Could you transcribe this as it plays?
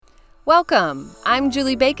Welcome. I'm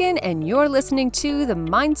Julie Bacon, and you're listening to the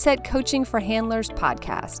Mindset Coaching for Handlers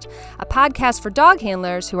podcast, a podcast for dog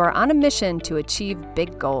handlers who are on a mission to achieve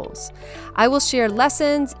big goals. I will share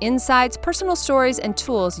lessons, insights, personal stories, and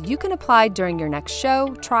tools you can apply during your next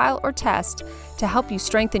show, trial, or test to help you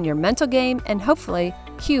strengthen your mental game and hopefully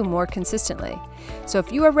cue more consistently. So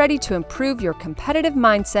if you are ready to improve your competitive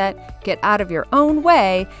mindset, get out of your own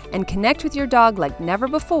way, and connect with your dog like never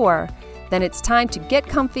before, then it's time to get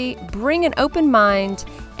comfy, bring an open mind,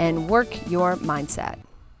 and work your mindset.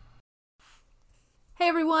 Hey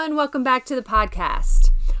everyone, welcome back to the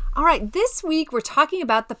podcast. All right, this week we're talking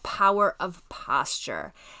about the power of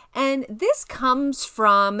posture. And this comes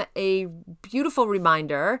from a beautiful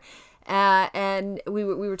reminder. And we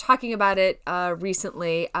were talking about it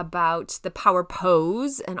recently about the power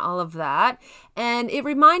pose and all of that. And it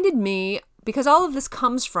reminded me, because all of this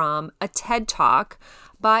comes from a TED Talk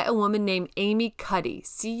by a woman named Amy Cuddy,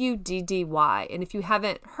 C-U-D-D-Y. And if you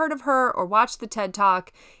haven't heard of her or watched the TED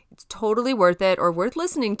Talk, it's totally worth it or worth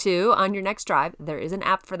listening to on your next drive. There is an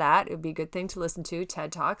app for that. It would be a good thing to listen to,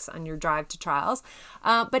 TED Talks, on your drive to trials.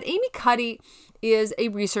 But Amy Cuddy is a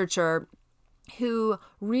researcher who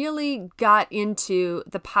really got into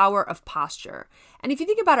the power of posture. And if you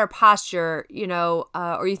think about our posture,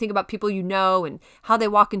 or you think about people and how they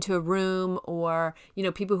walk into a room, or,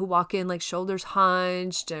 people who walk in like shoulders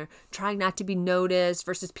hunched or trying not to be noticed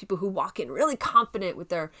versus people who walk in really confident with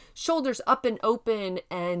their shoulders up and open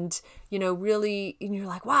and, really, and you're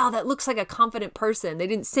like, wow, that looks like a confident person. They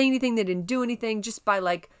didn't say anything. They didn't do anything. Just by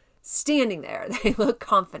like standing there, they look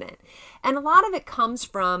confident. And a lot of it comes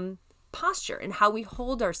from posture and how we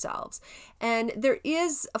hold ourselves. And there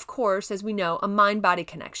is, of course, as we know, a mind-body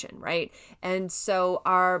connection, right? And so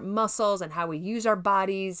our muscles and how we use our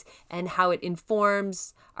bodies and how it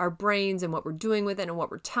informs our brains and what we're doing with it and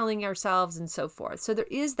what we're telling ourselves and so forth. So there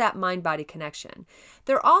is that mind-body connection.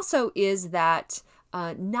 There also is that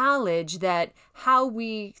knowledge that how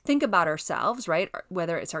we think about ourselves, right?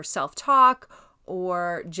 Whether it's our self-talk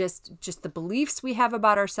or just the beliefs we have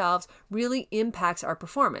about ourselves really impacts our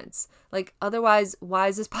performance. Like, otherwise, why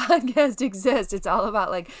does this podcast exist? It's all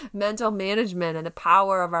about like mental management and the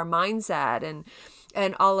power of our mindset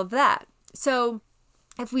and all of that. So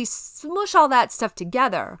if we smush all that stuff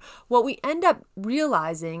together, what we end up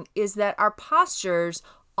realizing is that our postures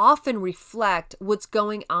often reflect what's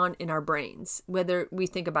going on in our brains, whether we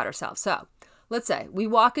think about ourselves. So let's say we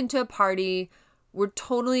walk into a party. We're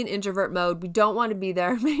totally in introvert mode. We don't want to be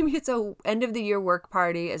there. Maybe it's a end of the year work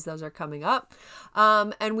party, as those are coming up.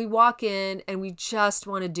 And we walk in and we just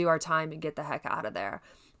want to do our time and get the heck out of there.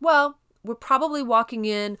 Well, we're probably walking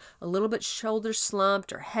in a little bit shoulder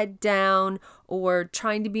slumped or head down or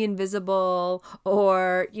trying to be invisible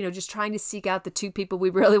or, just trying to seek out the two people we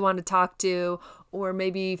really want to talk to or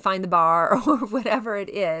maybe find the bar or whatever it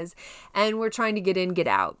is. And we're trying to get in, get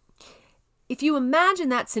out. If you imagine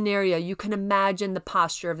that scenario, you can imagine the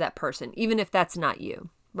posture of that person, even if that's not you,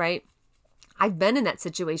 right? I've been in that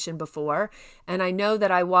situation before, and I know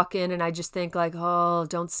that I walk in and I just think like, oh,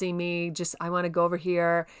 don't see me. I want to go over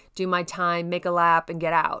here, do my time, make a lap, and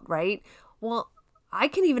get out, right? Well, I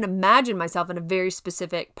can even imagine myself in a very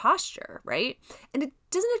specific posture, right? And it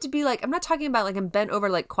doesn't have to be like, I'm not talking about like I'm bent over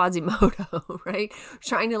like Quasimodo, right?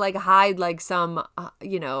 Trying to like hide like some,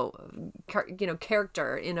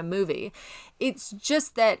 character in a movie. It's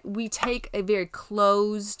just that we take a very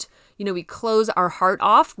closed, we close our heart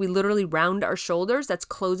off. We literally round our shoulders. That's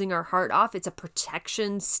closing our heart off. It's a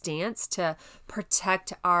protection stance to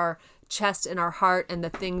protect our chest and our heart and the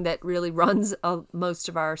thing that really runs most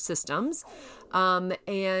of our systems.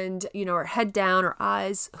 And, our head down, our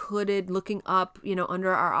eyes hooded, looking up,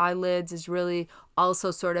 under our eyelids is really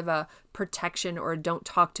also sort of a protection or don't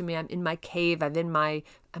talk to me. I'm in my cave. I'm in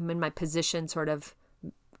my position sort of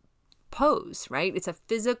pose, right? It's a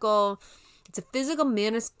physical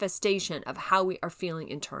manifestation of how we are feeling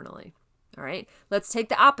internally. All right. Let's take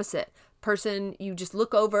the opposite. Person you just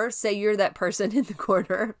look over, say you're that person in the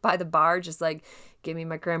corner by the bar, just like, give me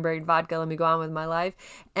my cranberry and vodka, let me go on with my life.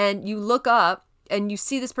 And you look up and you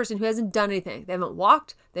see this person who hasn't done anything. They haven't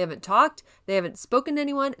walked, they haven't talked, they haven't spoken to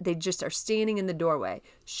anyone. They just are standing in the doorway,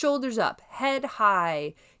 shoulders up, head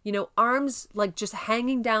high, arms like just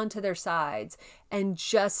hanging down to their sides and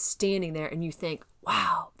just standing there. And you think,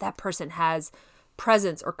 wow, that person has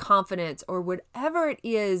presence or confidence or whatever it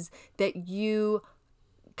is that you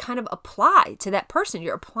kind of apply to that person.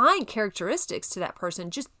 You're applying characteristics to that person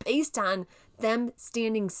just based on them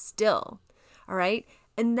standing still. All right.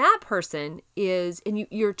 And that person is, and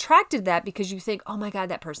you're attracted to that because you think, oh my God,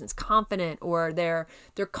 that person's confident, or they're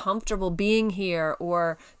comfortable being here,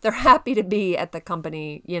 or they're happy to be at the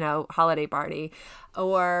company, holiday party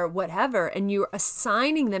or whatever. And you're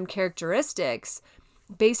assigning them characteristics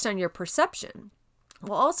based on your perception.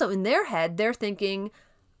 Well, also in their head, they're thinking,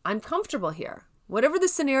 I'm comfortable here. Whatever the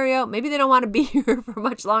scenario, maybe they don't want to be here for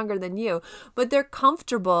much longer than you, but they're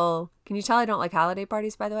comfortable. Can you tell I don't like holiday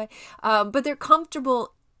parties, by the way? But they're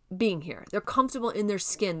comfortable being here. They're comfortable in their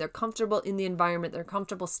skin. They're comfortable in the environment. They're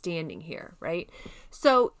comfortable standing here, right?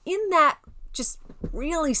 So in that just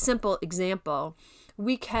really simple example,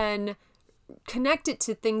 we can connect it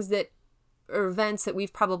to things that or events that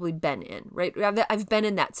we've probably been in, right? I've been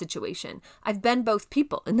in that situation. I've been both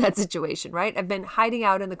people in that situation, right? I've been hiding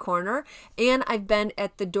out in the corner, and I've been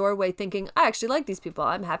at the doorway thinking, I actually like these people.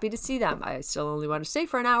 I'm happy to see them. I still only want to stay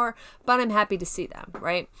for an hour, but I'm happy to see them,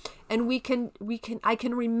 right? And I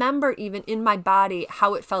can remember even in my body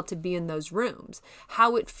how it felt to be in those rooms,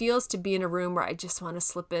 how it feels to be in a room where I just want to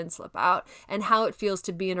slip in, slip out, and how it feels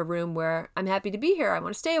to be in a room where I'm happy to be here. I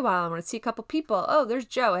want to stay a while. I want to see a couple people. Oh, there's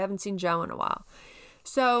Joe. I haven't seen Joe in a while.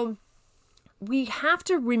 So we have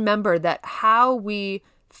to remember that how we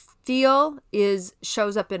feel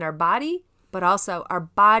shows up in our body, but also our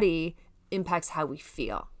body impacts how we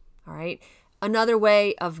feel. All right. Another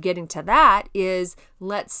way of getting to that is,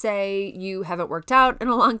 let's say you haven't worked out in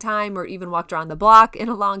a long time, or even walked around the block in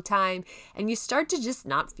a long time, and you start to just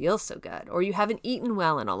not feel so good, or you haven't eaten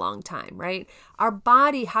well in a long time, right? Our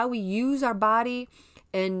body, how we use our body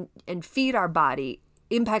and feed our body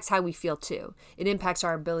impacts how we feel too. It impacts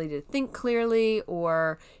our ability to think clearly,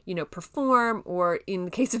 or, perform, or in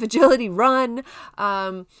the case of agility, run.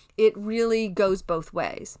 It really goes both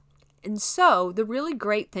ways. And so the really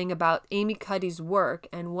great thing about Amy Cuddy's work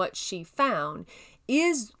and what she found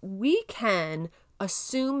is we can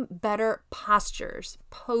assume better postures,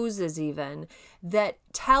 poses even, that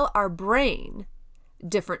tell our brain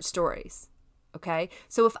different stories. Okay.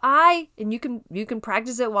 So and you can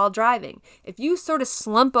practice it while driving. If you sort of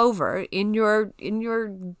slump over in your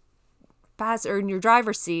pass or in your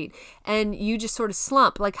driver's seat, and you just sort of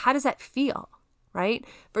slump, like, how does that feel? Right?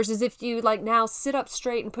 Versus if you now sit up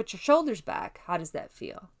straight and put your shoulders back, how does that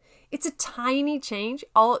feel? It's a tiny change.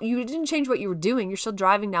 You didn't change what you were doing. You're still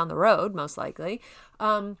driving down the road, most likely.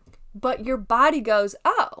 But your body goes,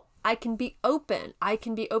 oh, I can be open. I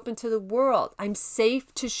can be open to the world. I'm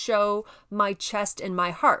safe to show my chest and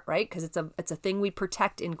my heart, right? Because it's a thing we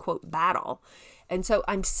protect in, quote, battle. And so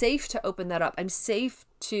I'm safe to open that up. I'm safe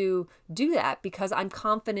to do that because I'm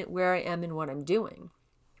confident where I am and what I'm doing.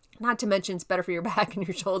 Not to mention it's better for your back and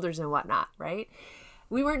your shoulders and whatnot, right?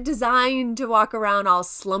 We weren't designed to walk around all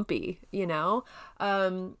slumpy,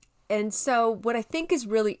 And so what I think is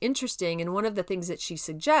really interesting, and one of the things that she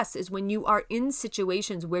suggests, is when you are in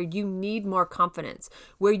situations where you need more confidence,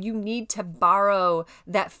 where you need to borrow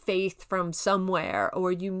that faith from somewhere,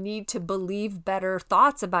 or you need to believe better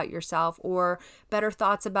thoughts about yourself, or better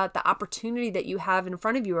thoughts about the opportunity that you have in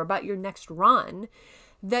front of you, or about your next run,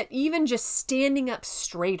 that even just standing up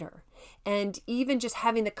straighter, and even just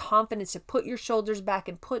having the confidence to put your shoulders back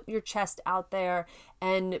and put your chest out there,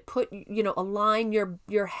 and align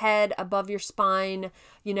your head above your spine,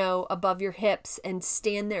 above your hips, and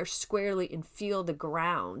stand there squarely and feel the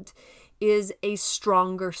ground, is a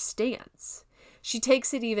stronger stance. She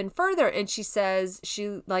takes it even further, and she says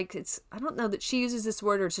I don't know that she uses this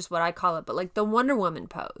word, or it's just what I call it, but like the Wonder Woman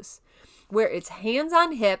pose, where it's hands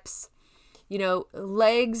on hips,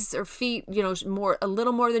 legs or feet, a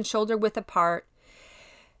little more than shoulder width apart.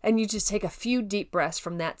 And you just take a few deep breaths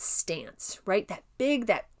from that stance, right? That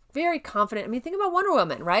very confident. I mean, think about Wonder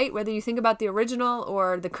Woman, right? Whether you think about the original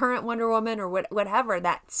or the current Wonder Woman or whatever,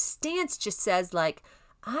 that stance just says I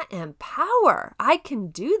am power. I can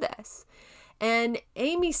do this. And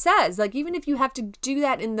Amy says, even if you have to do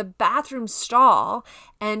that in the bathroom stall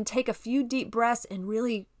and take a few deep breaths and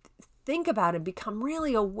really think about and become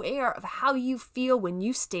really aware of how you feel when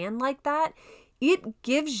you stand like that, it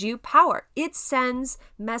gives you power. It sends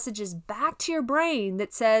messages back to your brain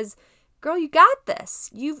that says, girl, you got this.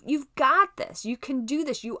 You've got this. You can do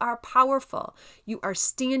this. You are powerful. You are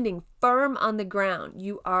standing firm on the ground.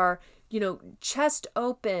 You are, chest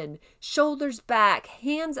open, shoulders back,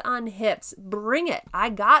 hands on hips. Bring it. I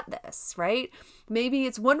got this, right? Maybe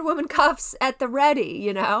it's Wonder Woman cuffs at the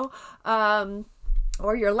ready,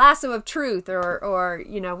 or your lasso of truth, or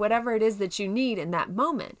whatever it is that you need in that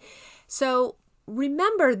moment. So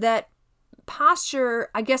remember that posture,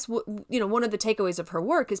 I guess, one of the takeaways of her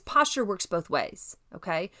work is posture works both ways,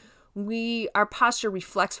 okay? Our posture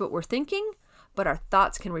reflects what we're thinking, but our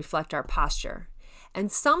thoughts can reflect our posture.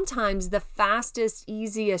 And sometimes the fastest,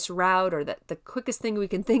 easiest route or the quickest thing we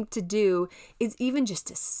can think to do is even just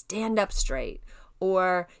to stand up straight.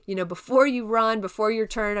 Or, before you run, before your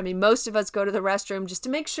turn, most of us go to the restroom just to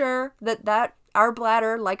make sure that our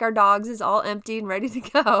bladder, like our dogs, is all empty and ready to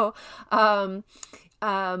go.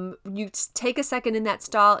 You take a second in that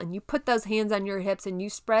stall and you put those hands on your hips and you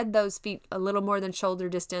spread those feet a little more than shoulder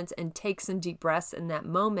distance and take some deep breaths in that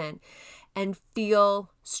moment and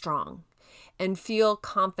feel strong and feel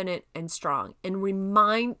confident and strong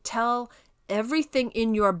and tell everything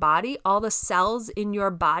in your body, all the cells in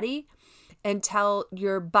your body, and tell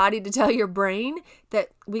your body to tell your brain that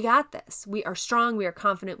we got this. We are strong. We are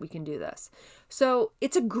confident. We can do this. So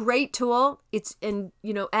it's a great tool.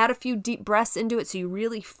 Add a few deep breaths into it so you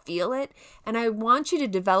really feel it. And I want you to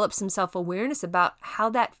develop some self-awareness about how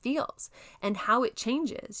that feels and how it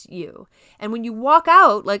changes you. And when you walk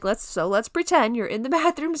out, let's pretend you're in the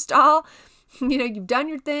bathroom stall. You've done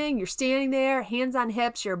your thing. You're standing there, hands on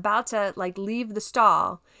hips. You're about to leave the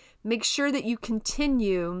stall. Make sure that you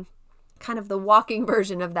continue kind of the walking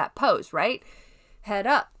version of that pose, right? Head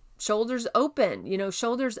up, shoulders open,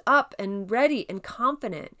 shoulders up and ready and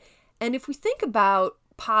confident. And if we think about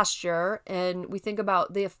posture and we think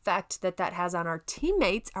about the effect that has on our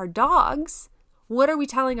teammates, our dogs, what are we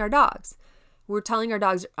telling our dogs? We're telling our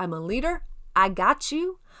dogs, I'm a leader. I got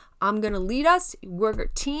you. I'm going to lead us. We're a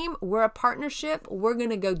team. We're a partnership. We're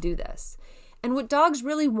going to go do this. And what dogs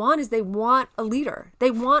really want is they want a leader.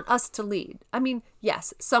 They want us to lead.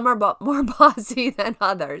 Yes, some are more bossy than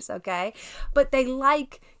others, okay? But they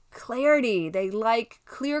like clarity. They like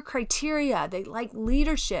clear criteria. They like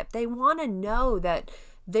leadership. They want to know that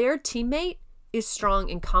their teammate is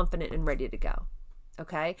strong and confident and ready to go,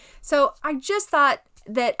 okay? So I just thought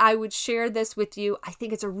that I would share this with you. I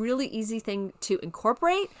think it's a really easy thing to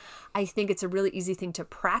incorporate. I think it's a really easy thing to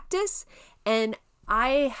practice. And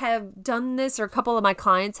I have done this, or a couple of my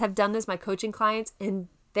clients have done this, my coaching clients, and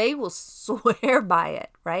they will swear by it,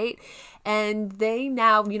 right? And they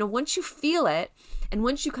now, once you feel it, and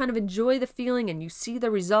once you kind of enjoy the feeling and you see the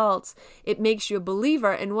results, it makes you a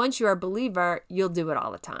believer. And once you're a believer, you'll do it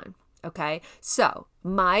all the time. Okay. So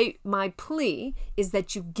my plea is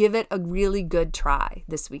that you give it a really good try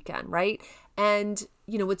this weekend, right? And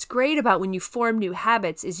what's great about when you form new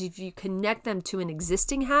habits is if you connect them to an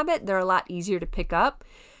existing habit, they're a lot easier to pick up.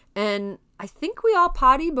 And I think we all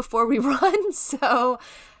potty before we run. So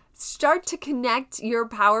start to connect your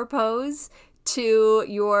power pose to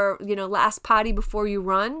your, last potty before you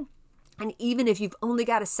run. And even if you've only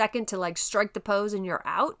got a second to strike the pose and you're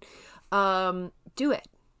out, do it.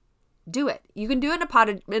 Do it. You can do it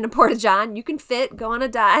in a porta-john. You can fit, go on a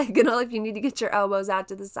diagonal if you need to get your elbows out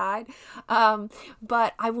to the side.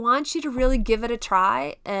 But I want you to really give it a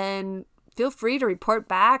try, and feel free to report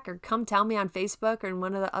back or come tell me on Facebook or in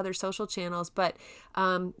one of the other social channels. But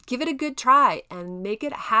give it a good try and make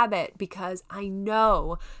it a habit, because I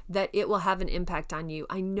know that it will have an impact on you.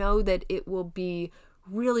 I know that it will be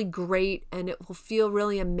really great and it will feel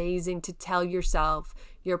really amazing to tell yourself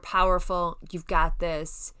you're powerful, you've got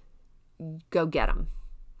this. Go get them.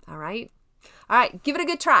 All right. Give it a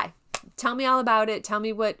good try. Tell me all about it. Tell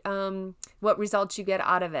me what results you get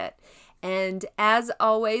out of it. And as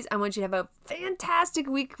always, I want you to have a fantastic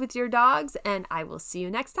week with your dogs, and I will see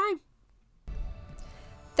you next time.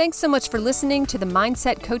 Thanks so much for listening to the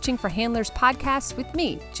Mindset Coaching for Handlers podcast with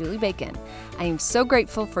me, Julie Bacon. I am so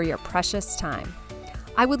grateful for your precious time.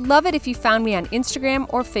 I would love it if you found me on Instagram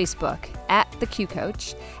or Facebook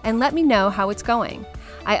 @TheQCoach and let me know how it's going.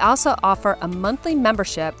 I also offer a monthly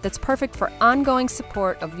membership that's perfect for ongoing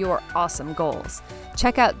support of your awesome goals.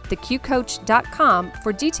 Check out theqcoach.com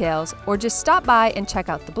for details, or just stop by and check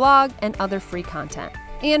out the blog and other free content.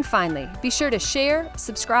 And finally, be sure to share,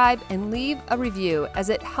 subscribe, and leave a review, as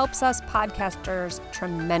it helps us podcasters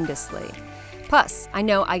tremendously. Plus, I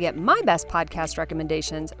know I get my best podcast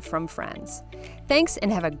recommendations from friends. Thanks,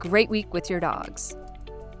 and have a great week with your dogs.